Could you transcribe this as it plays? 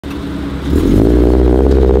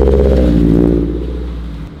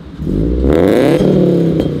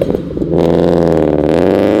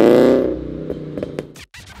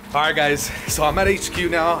Alright guys, so I'm at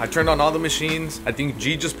HQ now. I turned on all the machines. I think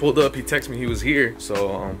G just pulled up. He texted me he was here.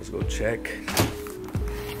 So let's go check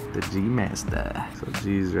the G Master. So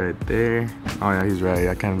G's right there. Oh yeah, he's right.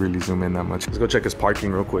 I can't really zoom in that much. Let's go check his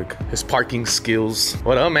parking real quick. His parking skills.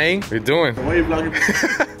 What up, man? What you doing? Why are you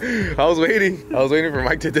vlogging? I was waiting for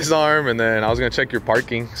Mike to disarm, and then I was gonna check your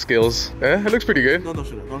parking skills. Yeah, it looks pretty good. No, don't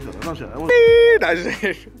shoot it. Don't shoot it. Don't shoot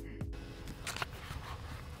it.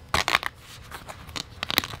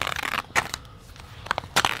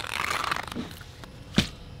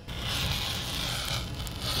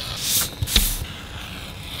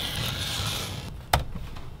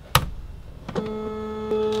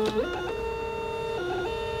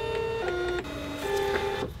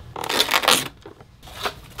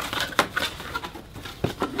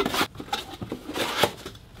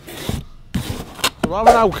 Rob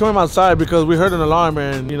and I came outside because we heard an alarm,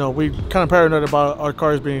 and you know, we kind of paranoid about our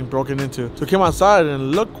cars being broken into. So we came outside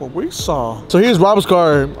and look what we saw. So here's Rob's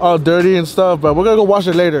car, all dirty and stuff, but we're gonna go wash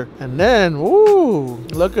it later. And then, ooh,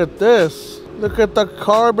 look at this. Look at the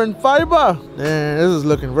carbon fiber. Man, this is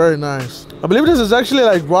looking very nice. I believe this is actually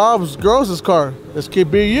like Rob's girl's car. This could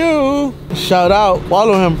be you. Shout out,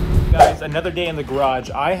 follow him. Guys, another day in the garage.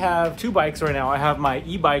 I have two bikes right now. I have my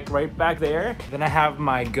e-bike right back there. Then I have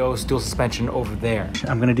my Ghost dual suspension over there.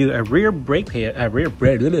 I'm gonna do a rear brake pad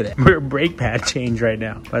change right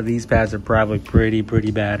now. But these pads are probably pretty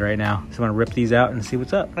bad right now. So I'm gonna rip these out and see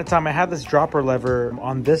what's up. At the time I had this dropper lever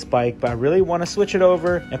on this bike, but I really want to switch it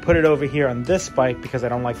over and put it over here on this bike because I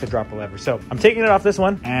don't like the dropper lever. So I'm taking it off this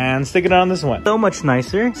one and sticking it on this one. So much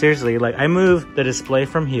nicer. Seriously, like I moved the display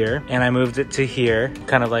from here and I moved it to here,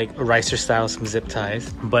 kind of like Ricer style, some zip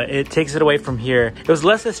ties, but it takes it away from here. It was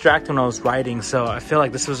less distracting when I was riding, so I feel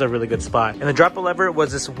like this was a really good spot. And the dropper lever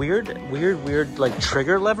was this weird like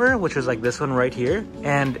trigger lever, which was like this one right here,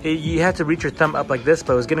 and you had to reach your thumb up like this,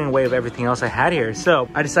 but it was getting in the way of everything else I had here. So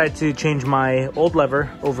I decided to change my old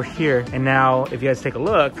lever over here, and now if you guys take a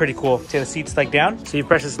look, pretty cool. See the seat's like down, so you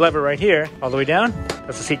press this lever right here all the way down,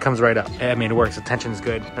 that's the seat comes right up. I mean, it works, the tension's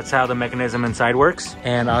good. That's how the mechanism inside works,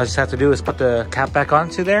 and all I just have to do is put the cap back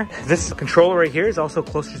onto there. This controller right here is also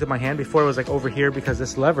closer to my hand. Before it was like over here because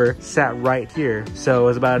this lever sat right here, so it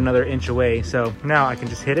was about another inch away. So now I can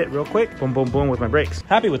just hit it real quick, boom boom boom, with my brakes.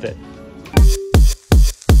 Happy with it.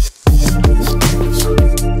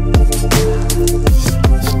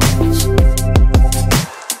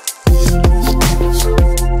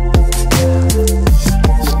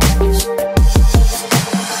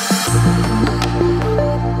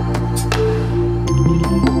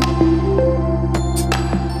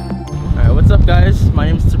 Guys, my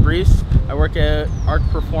name is Subie. I work at Arc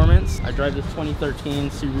Performance. I drive this 2013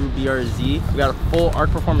 Subaru BRZ. We got a full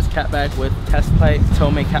Arc Performance catback with test pipe,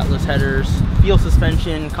 Tome Catless headers, fuel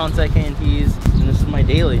suspension, contact KNTs, and this is my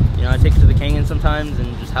daily. You know, I take it to the canyon sometimes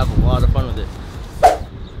and just have a lot of fun with it.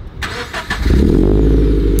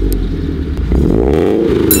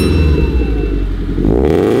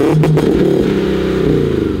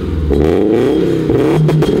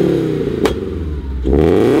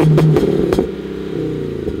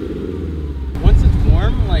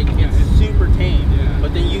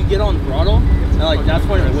 That's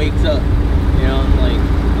when it wakes up, you know.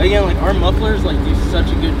 Like again, like our mufflers like do such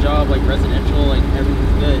a good job, like residential, like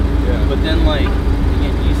everything's good. Yeah. But then like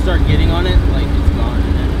again, you start getting on it, like it's gone.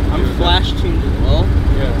 And then I'm flash tuned as well.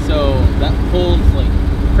 Yeah. So that pulls like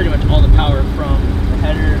pretty much all the power from the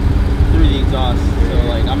header through the exhaust. So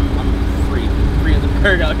like I'm free as a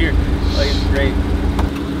bird out here. Like it's great.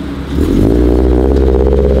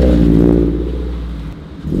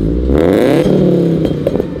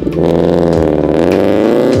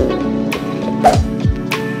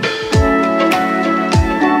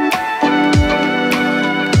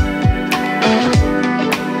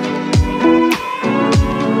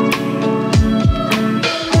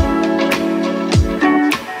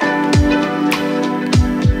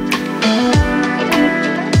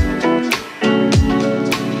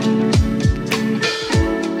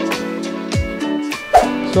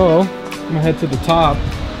 So, I'm gonna head to the top.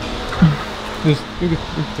 I'm just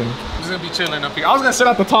gonna be chilling up here. I was gonna sit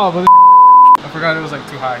at the top, but I forgot it was like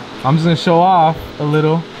too high. I'm just gonna show off a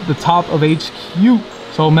little the top of HQ.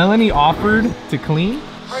 So Melanie offered to clean.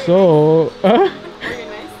 So,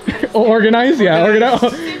 organize, yeah, organize.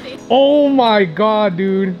 Oh my god,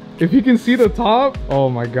 dude. If you can see the top, oh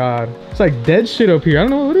my god. It's like dead shit up here. I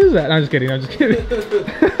don't know what is that. No, I'm just kidding, I'm just kidding.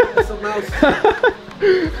 That's a mouse.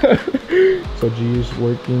 So G is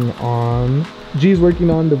working on G's working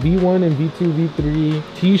on the V1 and V2, V3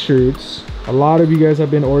 t-shirts. A lot of you guys have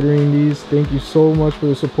been ordering these. Thank you so much for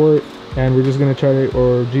the support. And we're just gonna try to,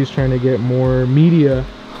 or G's trying to get more media.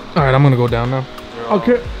 All right, I'm gonna go down now.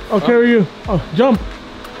 I'll carry you. Oh, jump.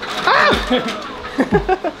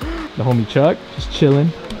 The homie Chuck, just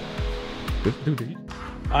chilling. Dude.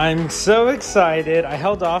 I'm so excited. I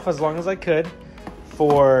held off as long as I could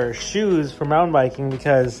for shoes for mountain biking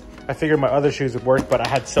because I figured my other shoes would work, but I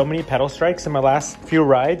had so many pedal strikes in my last few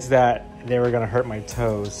rides that they were gonna hurt my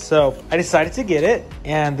toes. So I decided to get it,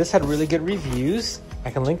 and this had really good reviews. I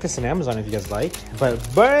can link this in Amazon if you guys like. But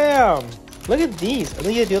bam! Look at these.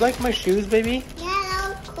 Aaliyah, do you like my shoes, baby? Yeah,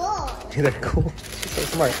 they're cool. They're cool. So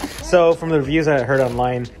smart. So from the reviews I heard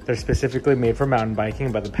online, they're specifically made for mountain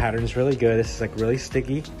biking, but the pattern's really good. This is like really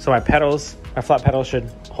sticky. So my flat pedals should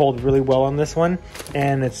hold really well on this one.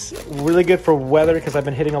 And it's really good for weather because I've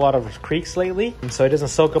been hitting a lot of creeks lately. And so it doesn't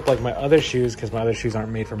soak up like my other shoes because my other shoes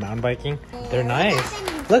aren't made for mountain biking. They're nice.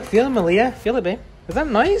 Look, feel them, Aaliyah. Feel it, babe. Is that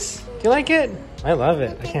nice? Do you like it? I love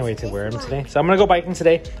it. I can't wait to wear them today. So I'm gonna go biking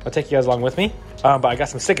today. I'll take you guys along with me. But I got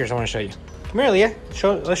some stickers I wanna show you. Come here,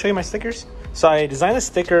 Aaliyah. Let's show you my stickers. So I designed a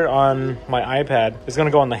sticker on my iPad. It's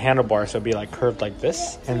gonna go on the handlebar, so it'll be like curved like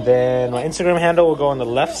this. And then my Instagram handle will go on the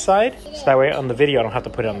left side. So that way on the video, I don't have to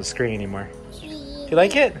put it on the screen anymore. Do you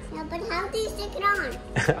like it? No, but how do you stick it on?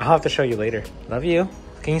 I'll have to show you later. Love you.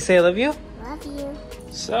 Can you say I love you? Love you.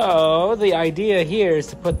 So the idea here is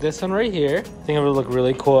to put this one right here. I think it would look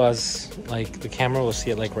really cool as like the camera will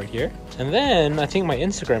see it like right here. And then I think my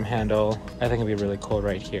Instagram handle, I think it'd be really cool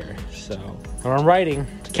right here. So when I'm riding,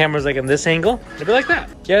 the camera's like in this angle, it'd be like that.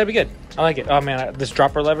 Yeah, it'd be good. I like it. Oh man, this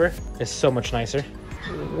dropper lever is so much nicer.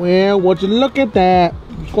 Well, would you look at that?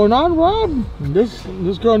 What's going on, Rob?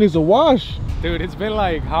 This girl needs a wash. Dude, it's been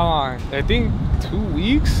like, how long? I think 2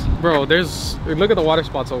 weeks? Bro, look at the water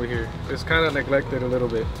spots over here. It's kind of neglected a little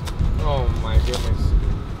bit. Oh my goodness.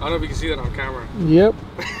 I don't know if you can see that on camera. Yep.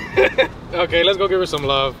 Okay, let's go give her some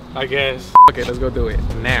love, I guess. Okay, let's go do it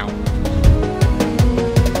now.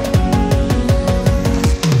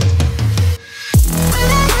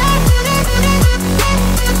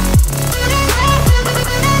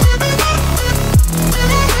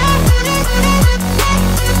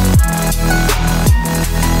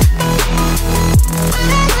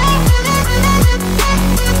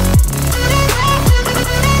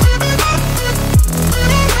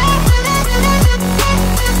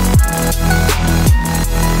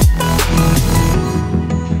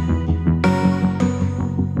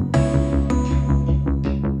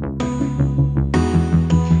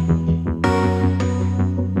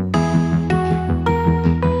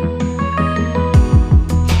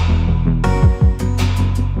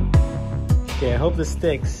 This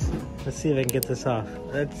sticks. Let's see if I can get this off.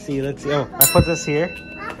 Let's see. Oh, I put this here.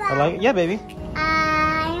 Papa, I like it. Yeah, baby.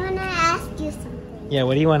 I want to ask you something. Yeah,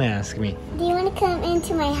 what do you want to ask me? Do you want to come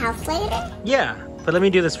into my house later? Yeah, but let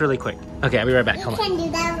me do this really quick. Okay, I'll be right back. You Hold can on.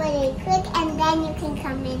 do that really quick and then you can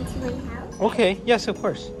come into my house. Okay, yes, of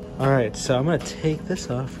course. All right, so I'm gonna take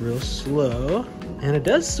this off real slow. And it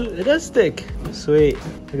does stick. Sweet,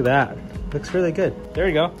 look at that. Looks really good. There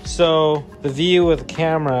you go. So the view with the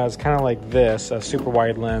camera is kind of like this, a super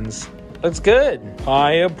wide lens. Looks good.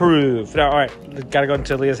 I approve. All right, gotta go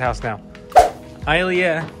into Leah's house now. Hi,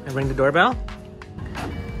 Leah. I ring the doorbell.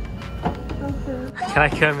 Can I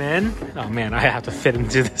come in? Oh man, I have to fit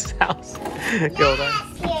into this house. Hold on.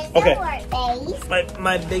 Here's Okay. the work base.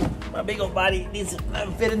 My big old body needs to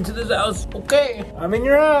fit into this house. Okay, I'm in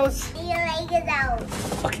your house. Your leg is out.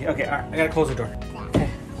 Okay, all right. I gotta close the door. Okay.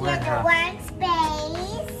 Here's the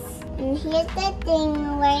workspace. And here's the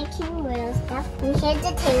thing where you can wheel stuff. And here's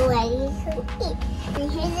the table where you can eat. And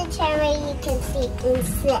here's the chair where you can sit and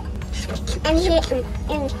sit. And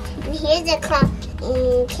here's the clock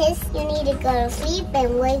in case you need to go to sleep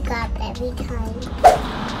and wake up every time.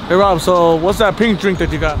 Hey Rob, so what's that pink drink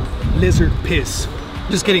that you got? Lizard piss.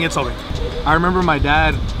 Just kidding, it's okay. I remember my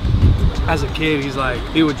dad, as a kid,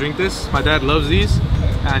 he would drink this. My dad loves these.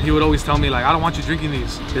 And he would always tell me like, I don't want you drinking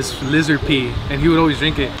these. It's lizard pee. And he would always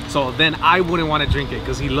drink it. So then I wouldn't want to drink it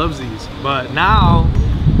because he loves these. But now,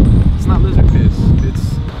 it's not lizard piss.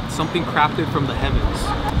 It's something crafted from the heavens.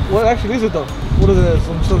 What actually is it though? What is it?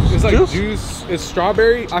 Some It's like juice? juice. It's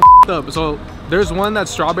strawberry. I f***ed up. So there's one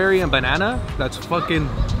that's strawberry and banana. That's fucking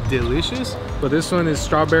delicious. But this one is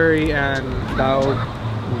strawberry and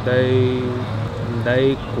daiquiri.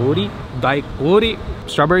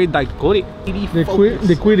 Strawberry daiquiri.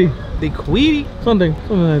 Daiquiri. Something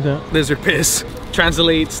like that. Lizard piss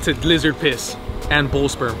translates to lizard piss and bull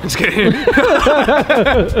sperm. Just kidding.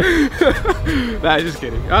 Nah, just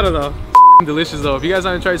kidding. I don't know. delicious though. If you guys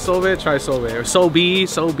want to try Subie, try Subie. Or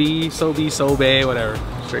Subie, whatever.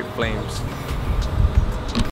 Straight flames.